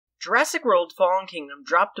Jurassic World Fallen Kingdom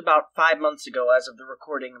dropped about 5 months ago as of the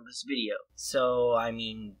recording of this video. So, I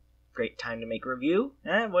mean, great time to make a review.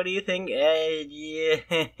 What do you think? Yeah.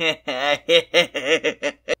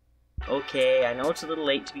 Okay, I know it's a little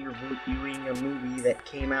late to be reviewing a movie that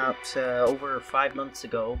came out over 5 months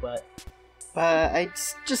ago, but I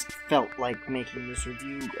just felt like making this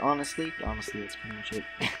review, honestly. Honestly, that's pretty much it.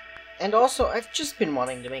 And also, I've just been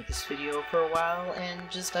wanting to make this video for a while, and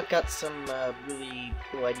I've got some really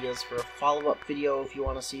cool ideas for a follow-up video if you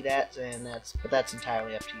want to see that, but that's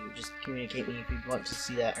entirely up to you. Just communicate me if you want to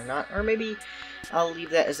see that or not, or maybe I'll leave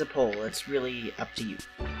that as a poll. It's really up to you.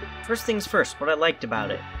 First things first, what I liked about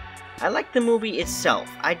it. I liked the movie itself.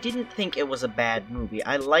 I didn't think it was a bad movie.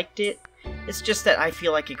 I liked it. It's just that I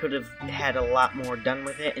feel like it could have had a lot more done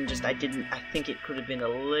with it, and I think it could have been a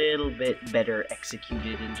little bit better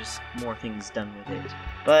executed and just more things done with it.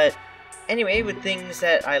 But anyway, with things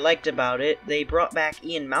that I liked about it, they brought back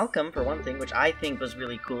Ian Malcolm, for one thing, which I think was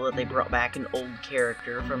really cool, that they brought back an old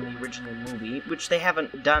character from the original movie, which they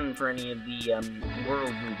haven't done for any of the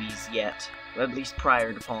World movies yet, at least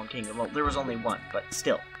prior to Fallen Kingdom. Well, there was only one, but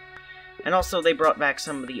still. And also, they brought back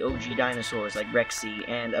some of the OG dinosaurs, like Rexy,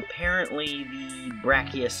 and apparently the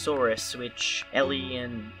Brachiosaurus, which Ellie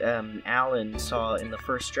and Alan saw in the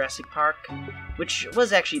first Jurassic Park, which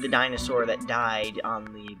was actually the dinosaur that died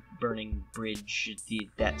on the burning bridge,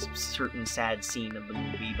 that certain sad scene of the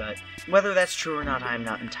movie, but whether that's true or not, I'm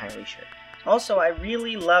not entirely sure. Also, I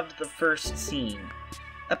really loved the first scene.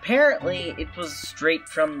 Apparently, it was straight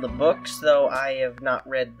from the books, though I have not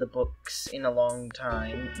read the books in a long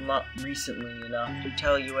time, not recently enough to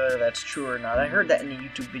tell you whether that's true or not. I heard that in a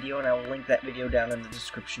YouTube video, and I will link that video down in the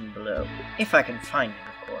description below. If I can find it,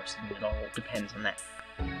 of course, and it all depends on that.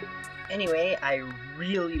 Anyway, I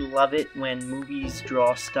really love it when movies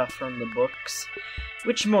draw stuff from the books,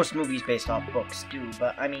 which most movies based off books do,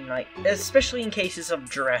 but I mean, like, especially in cases of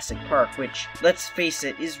Jurassic Park, which, let's face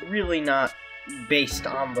it, is really not based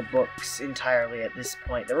on the books entirely at this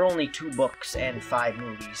point. There are only 2 books and 5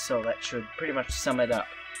 movies, so that should pretty much sum it up.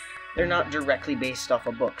 They're not directly based off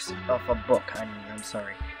of I'm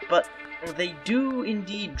sorry. But they do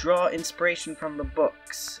indeed draw inspiration from the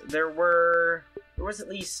books. There were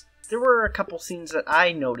a couple scenes that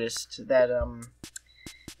I noticed that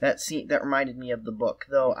that reminded me of the book,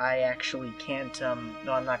 though I actually can't,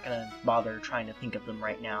 no, I'm not gonna bother trying to think of them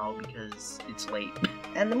right now because it's late.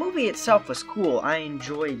 And the movie itself was cool. I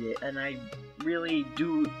enjoyed it, and I really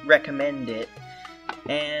do recommend it,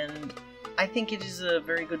 and I think it is a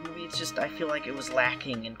very good movie. It's just, I feel like it was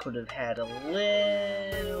lacking and could have had a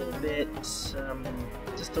little bit, just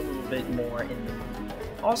a little bit more in the movie.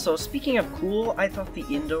 Also, speaking of cool, I thought the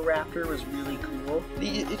Indoraptor was really cool.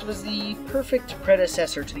 It was the perfect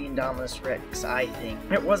predecessor to the Indominus Rex, I think.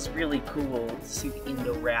 It was really cool to see the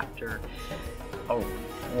Indoraptor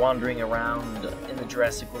wandering around in the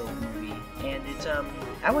Jurassic World movie. And it's,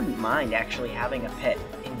 I wouldn't mind actually having a pet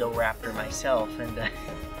Indoraptor myself, and,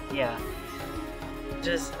 yeah.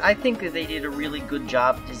 I think that they did a really good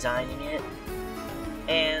job designing it,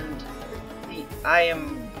 and I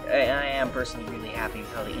am personally really happy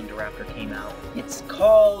with how the Indoraptor came out. Its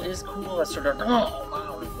call is cool, it's sort of,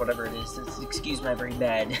 whatever it is, excuse my very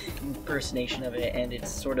bad impersonation of it, and it's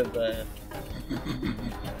sort of a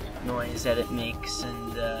noise that it makes,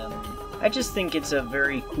 and I just think it's a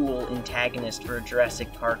very cool antagonist for a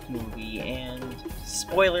Jurassic Park movie, and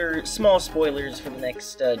small spoilers for the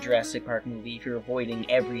next Jurassic Park movie if you're avoiding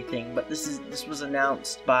everything, but this was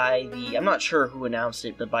announced by I'm not sure who announced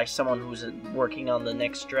it, but by someone who's working on the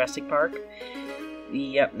next Jurassic Park,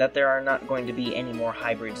 that there are not going to be any more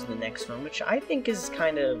hybrids in the next one, which I think is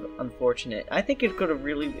kind of unfortunate. I think it would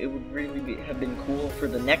really have been cool for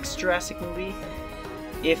the next Jurassic movie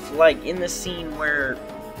if, like, in the scene where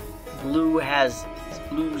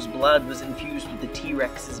Blue's blood was infused with the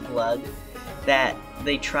T-Rex's blood, that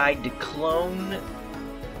they tried to clone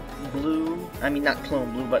Blue, not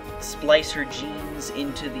clone Blue, but splice her genes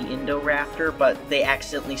into the Indoraptor, but they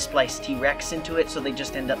accidentally spliced T-Rex into it, so they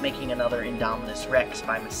just end up making another Indominus Rex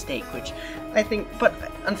by mistake, which I think, but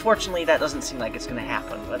unfortunately that doesn't seem like it's going to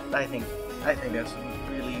happen, but I think that's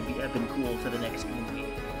really have been cool for the next movie,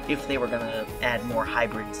 if they were going to add more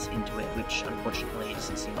hybrids into it, which unfortunately it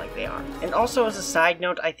doesn't seem like they are. And also, as a side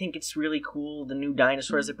note, I think it's really cool, the new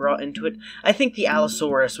dinosaurs they brought into it. I think the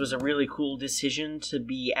Allosaurus was a really cool decision to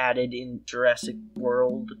be added in Jurassic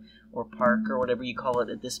World, or Park, or whatever you call it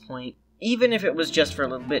at this point. even if it was just for a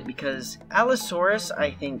little bit, because Allosaurus,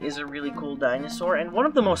 I think, is a really cool dinosaur, and one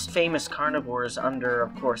of the most famous carnivores under,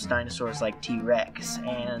 of course, dinosaurs like T-Rex,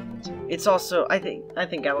 and it's also, I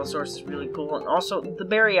think Allosaurus is really cool, and also the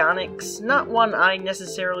Baryonyx, not one I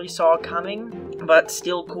necessarily saw coming, but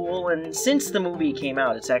still cool, and since the movie came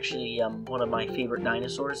out, it's actually one of my favorite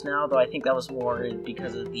dinosaurs now, though I think that was more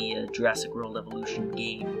because of the Jurassic World Evolution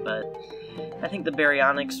game, but I think the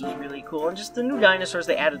Baryonyx was really cool, and just the new dinosaurs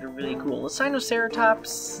they added are really cool. The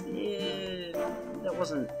Sinoceratops, that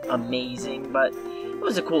wasn't amazing, but it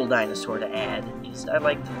was a cool dinosaur to add. I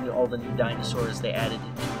liked all the new dinosaurs they added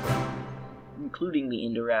into it, including the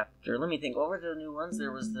Indoraptor. Let me think, what were the new ones?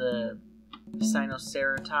 There was the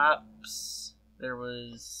Sinoceratops, there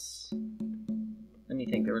was... Let me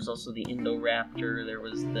think, there was also the Indoraptor, there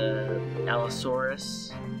was the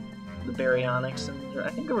Allosaurus, the Baryonyx, and I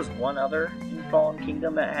think there was one other in Fallen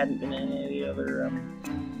Kingdom that hadn't been in any of the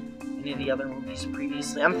other movies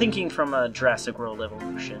previously. I'm thinking from a Jurassic World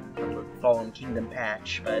Evolution, from the Fallen Kingdom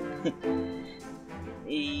patch, but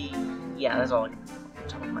yeah, that's all I can think of off the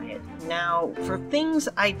top of my head. Now, for things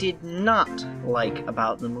I did not like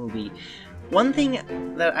about the movie, one thing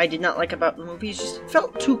that I did not like about the movie is just it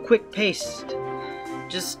felt too quick-paced.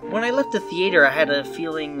 Just, when I left the theater, I had a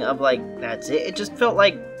feeling of, like, that's it. It just felt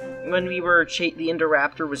like when we were the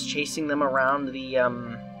Indoraptor was chasing them around the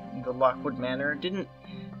Lockwood Manor, it didn't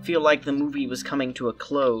feel like the movie was coming to a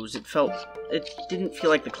close. It didn't feel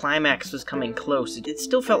like the climax was coming close. It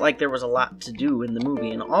still felt like there was a lot to do in the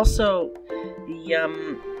movie, and also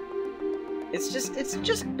it's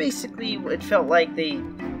just basically it felt like they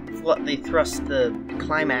thrust the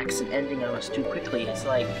climax and ending on us too quickly. It's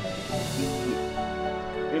like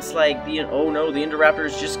oh no, the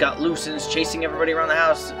Indoraptor's just got loose and is chasing everybody around the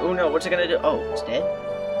house. Oh no, what's it gonna do? Oh, it's dead?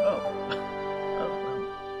 Oh,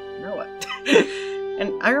 now what?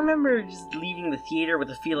 And I remember just leaving the theater with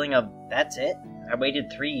a feeling of, that's it? I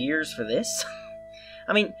waited 3 years for this?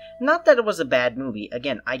 I mean, not that it was a bad movie.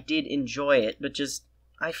 Again, I did enjoy it, but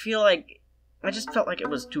I just felt like it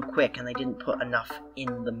was too quick and they didn't put enough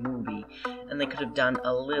in the movie. And they could have done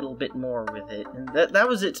a little bit more with it. And that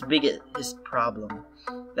was its biggest problem.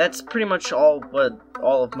 That's pretty much all three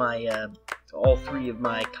of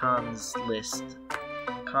my cons on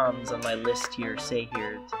my list here say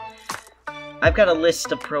here. I've got a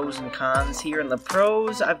list of pros and cons here, and the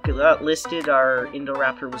pros I've got listed are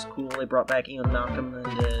Indoraptor was cool, they brought back Ian Malcolm and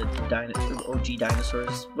the OG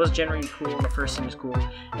dinosaurs, was generally cool, and the first scene was cool.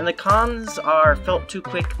 And the cons are, felt too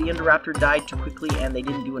quick, the Indoraptor died too quickly, and they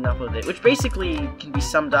didn't do enough of it, which basically can be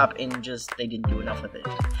summed up in just, they didn't do enough of it.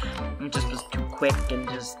 It just was too quick, and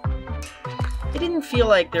just... It didn't feel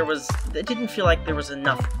like there was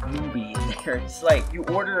enough movie in there. It's like you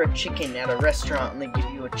order a chicken at a restaurant and they give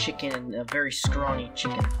you a chicken, a very scrawny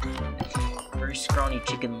chicken.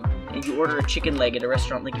 And you order a chicken leg at a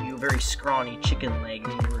restaurant and they give you a very scrawny chicken leg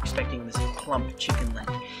and you were expecting this plump chicken leg.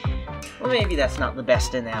 Well, maybe that's not the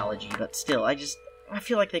best analogy, but still, I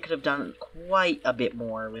feel like they could have done quite a bit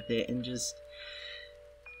more with it and just...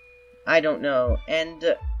 I don't know.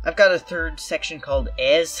 And I've got a third section called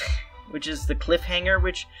Ez, which is the cliffhanger,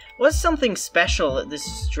 which was something special that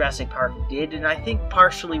this Jurassic Park did, and I think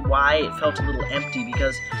partially why it felt a little empty,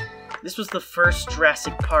 because this was the first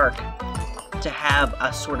Jurassic Park to have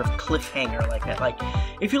a sort of cliffhanger like that. Like,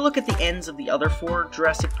 if you look at the ends of the other 4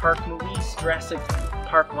 Jurassic Park movies, Jurassic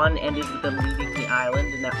Park 1 ended with them leaving the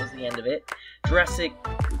island, and that was the end of it. Jurassic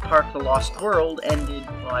Park The Lost World ended...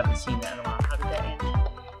 Well, I haven't seen that in a while. How did that end?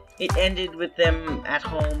 It ended with them at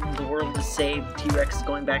home, the world is saved, the T-Rex is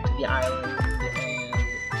going back to the island,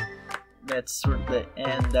 and that's sort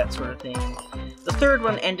of thing. The third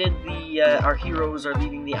one ended, our heroes are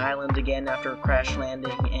leaving the island again after a crash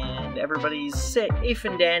landing, and everybody's safe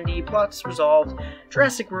and dandy, plot's resolved.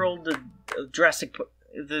 Jurassic World,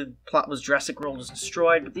 the plot was Jurassic World was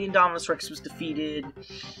destroyed, but the Indominus Rex was defeated.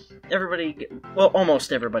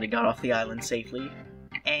 Almost everybody got off the island safely,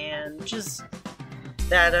 and just...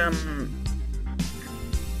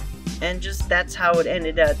 that's how it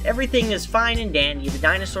ended up. Everything is fine and dandy, the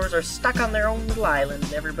dinosaurs are stuck on their own little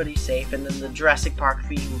island, everybody's safe, and then the Jurassic Park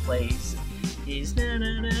theme plays, is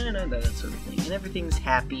na-na-na-na, that sort of thing, and everything's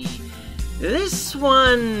happy. This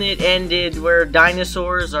one, it ended where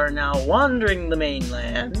dinosaurs are now wandering the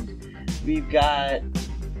mainland. We've got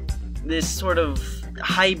this sort of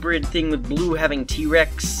hybrid thing with Blue having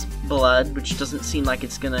T-Rex blood, which doesn't seem like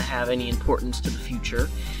it's gonna have any importance to the future.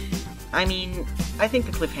 I mean, I think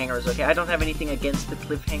the cliffhanger is okay. I don't have anything against the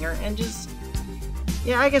cliffhanger, and just...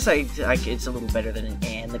 yeah, I guess it's a little better than an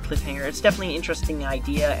and the cliffhanger. It's definitely an interesting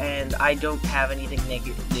idea, and I don't have anything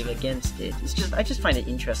negative against it. It's just, I just find it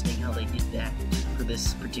interesting how they did that for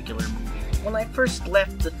this particular movie. When I first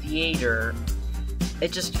left the theater,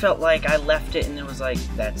 it just felt like I left it and it was like,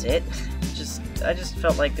 that's it. I just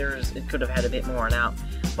felt like it could have had a bit more. Now,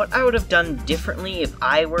 what I would have done differently if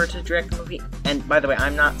I were to direct a movie, and by the way,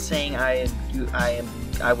 I'm not saying I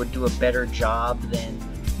would do a better job than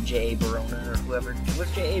J.A. Barona or whoever.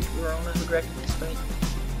 Was J.A. Barona who directed this, right?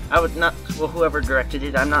 I would not, well, whoever directed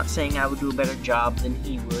it, I'm not saying I would do a better job than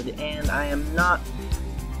he would, and I am not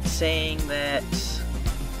saying that,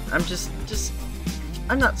 I'm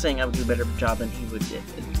not saying I would do a better job than he would,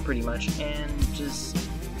 pretty much, and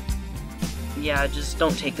yeah, just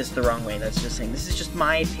don't take this the wrong way. That's just saying, this is just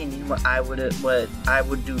my opinion, what I would do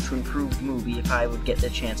to improve the movie if I would get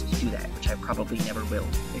the chance to do that, which I probably never will,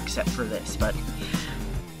 except for this, but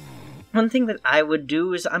one thing that I would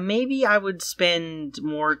do is maybe I would spend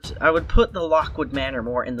more, I would put the Lockwood Manor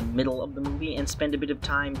more in the middle of the movie and spend a bit of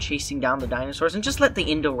time chasing down the dinosaurs and just let the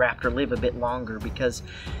Indoraptor live a bit longer, because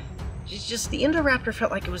it's just, the Indoraptor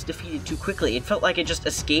felt like it was defeated too quickly. It felt like it just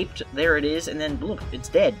escaped, there it is, and then boom, it's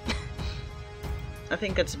dead. I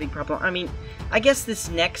think that's a big problem. I mean, I guess this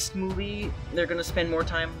next movie, they're going to spend more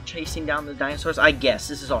time chasing down the dinosaurs. I guess.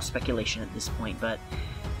 This is all speculation at this point, but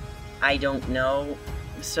I don't know.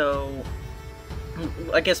 So,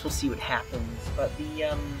 I guess we'll see what happens. But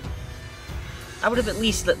I would have at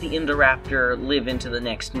least let the Indoraptor live into the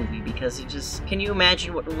next movie, because it just, can you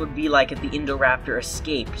imagine what it would be like if the Indoraptor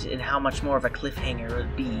escaped, and how much more of a cliffhanger it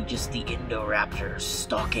would be, just the Indoraptor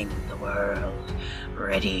stalking the world,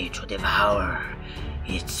 ready to devour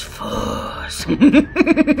its foes. Okay,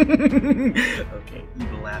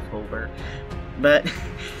 evil laugh over. But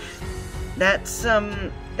that's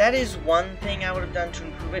that is one thing I would have done to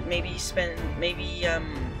improve it. Maybe spend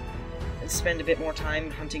a bit more time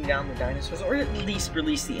hunting down the dinosaurs, or at least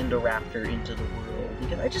release the Indoraptor into the world,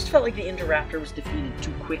 because I just felt like the Indoraptor was defeated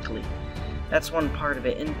too quickly. That's one part of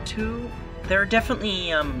it. And two, there are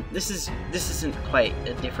definitely this isn't quite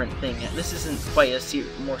a different thing. This isn't quite a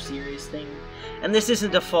more serious thing, and this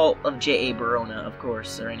isn't a fault of J.A. Barona, of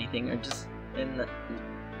course, or anything, or just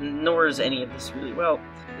nor is any of this really, well,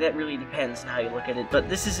 that really depends on how you look at it, but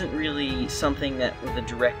this isn't really something that the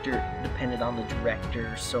director depended on the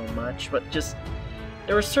director so much, but just,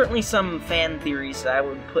 there were certainly some fan theories that I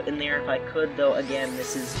would put in there if I could, though again,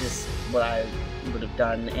 this is just what I would have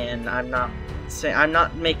done, and I'm not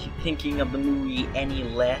thinking of the movie any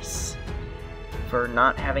less for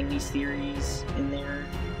not having these theories in there.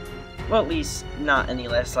 Well, at least not any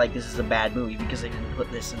less like this is a bad movie because they didn't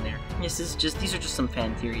put this in there. These are just some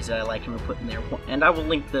fan theories that I like him to put in there, and I will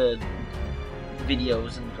link the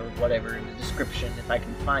videos or whatever in the description if I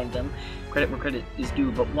can find them. Credit where credit is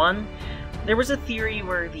due. But one, there was a theory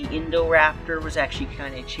where the Indoraptor was actually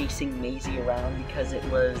kind of chasing Maisie around because it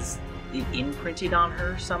imprinted on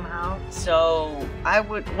her somehow. So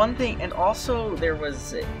one thing, and also there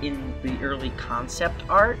was in the early concept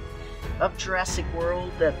art of Jurassic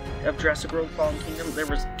World Fallen Kingdom, there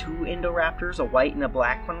was 2 Indoraptors, a white and a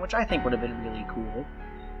black one, which I think would have been really cool.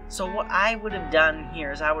 So what I would have done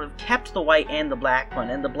here is I would have kept the white and the black one,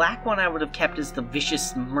 and the black one I would have kept as the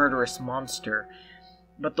vicious, murderous monster,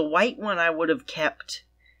 but the white one I would have kept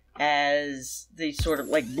as they sort of,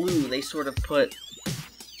 like blue, they sort of put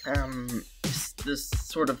this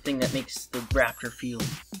sort of thing that makes the raptor feel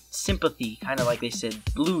sympathy, kind of like they said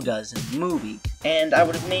Blue does in the movie. And I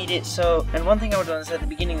would have made it so, and one thing I would have done is at the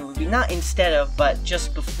beginning of the movie, not instead of, but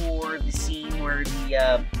just before the scene where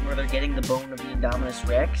where they're getting the bone of the Indominus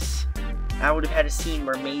Rex, I would have had a scene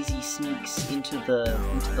where Maisie sneaks into the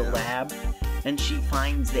lab, and she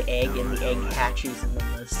finds the egg, and the egg hatches, and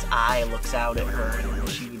then this eye looks out at her, and then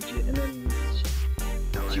she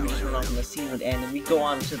would just run off and the scene would end, and we go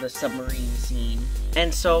on to the submarine scene.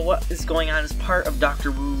 And so what is going on is part of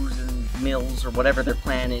Dr. Wu's and Mills, or whatever their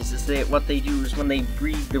plan is what they do is when they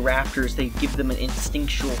breed the raptors, they give them an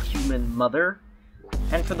instinctual human mother.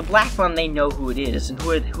 And for the black one, they know who it is, and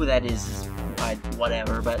who that is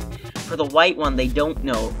whatever, but for the white one, they don't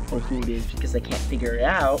know who it is because they can't figure it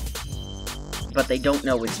out. But they don't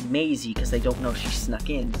know it's Maisie because they don't know she snuck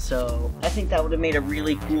in. So I think that would have made a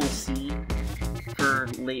really cool scene for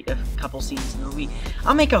a couple scenes in the movie.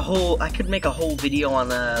 I could make a whole video on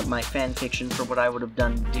my fanfiction for what I would have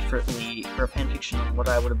done differently, or fanfiction on what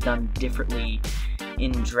I would have done differently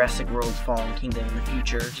in Jurassic World Fallen Kingdom in the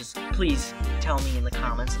future. Just please tell me in the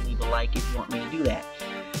comments and leave a like if you want me to do that.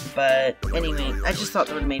 But anyway, I just thought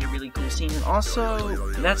that would have made a really cool scene, and also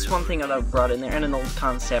that's one thing that I brought in there, and an old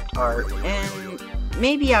concept art, and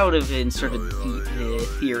maybe out of sort of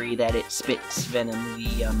the theory that it spits venom,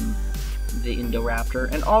 the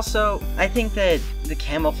Indoraptor. And also, I think that the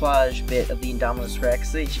camouflage bit of the Indominus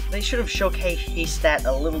Rex, they should have showcased that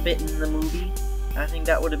a little bit in the movie. I think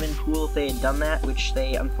that would have been cool if they had done that, which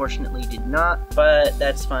they unfortunately did not, but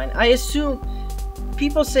that's fine. I assume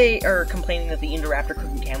people are complaining that the Indoraptor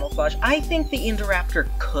couldn't camouflage. I think the Indoraptor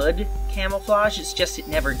could camouflage, it's just it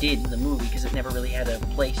never did in the movie because it never really had a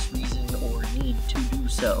place, reason, or need to do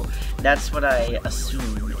so. That's what I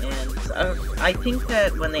assume, and I think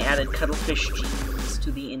that when they added cuttlefish genes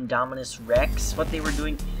to the Indominus Rex, what they were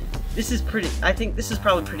doing, I think this is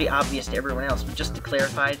probably pretty obvious to everyone else, but just to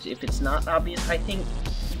clarify, if it's not obvious, I think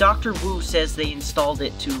Dr. Wu says they installed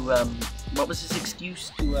it to, what was his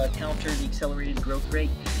excuse? To counter the accelerated growth rate?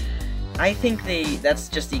 I think that's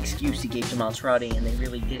just the excuse he gave to Maserati, and they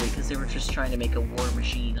really did it because they were just trying to make a war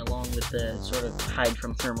machine along with the sort of hide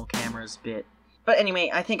from thermal cameras bit. But anyway,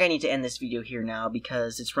 I think I need to end this video here now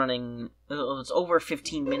because it's running, it's over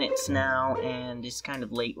 15 minutes now, and it's kind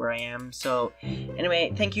of late where I am. So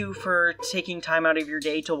anyway, thank you for taking time out of your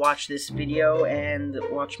day to watch this video and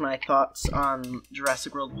watch my thoughts on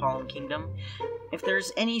Jurassic World Fallen Kingdom. If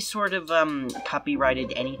there's any sort of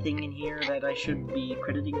copyrighted anything in here that I should be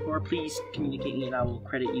crediting for, please communicate me and I will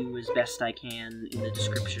credit you as best I can in the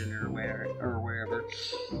description or wherever.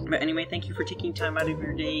 But anyway, thank you for taking time out of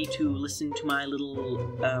your day to listen to my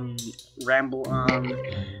little ramble on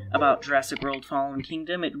about Jurassic World Fallen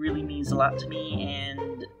Kingdom. It really means a lot to me,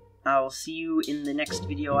 and I'll see you in the next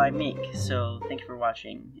video I make. So thank you for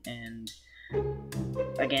watching, and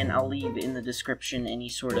again, I'll leave in the description any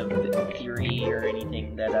sort of theory or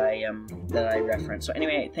anything that I reference. So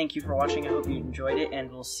anyway, thank you for watching. I hope you enjoyed it, and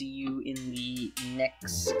we'll see you in the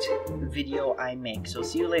next video I make. So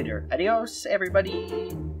see you later. Adios,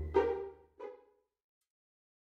 everybody!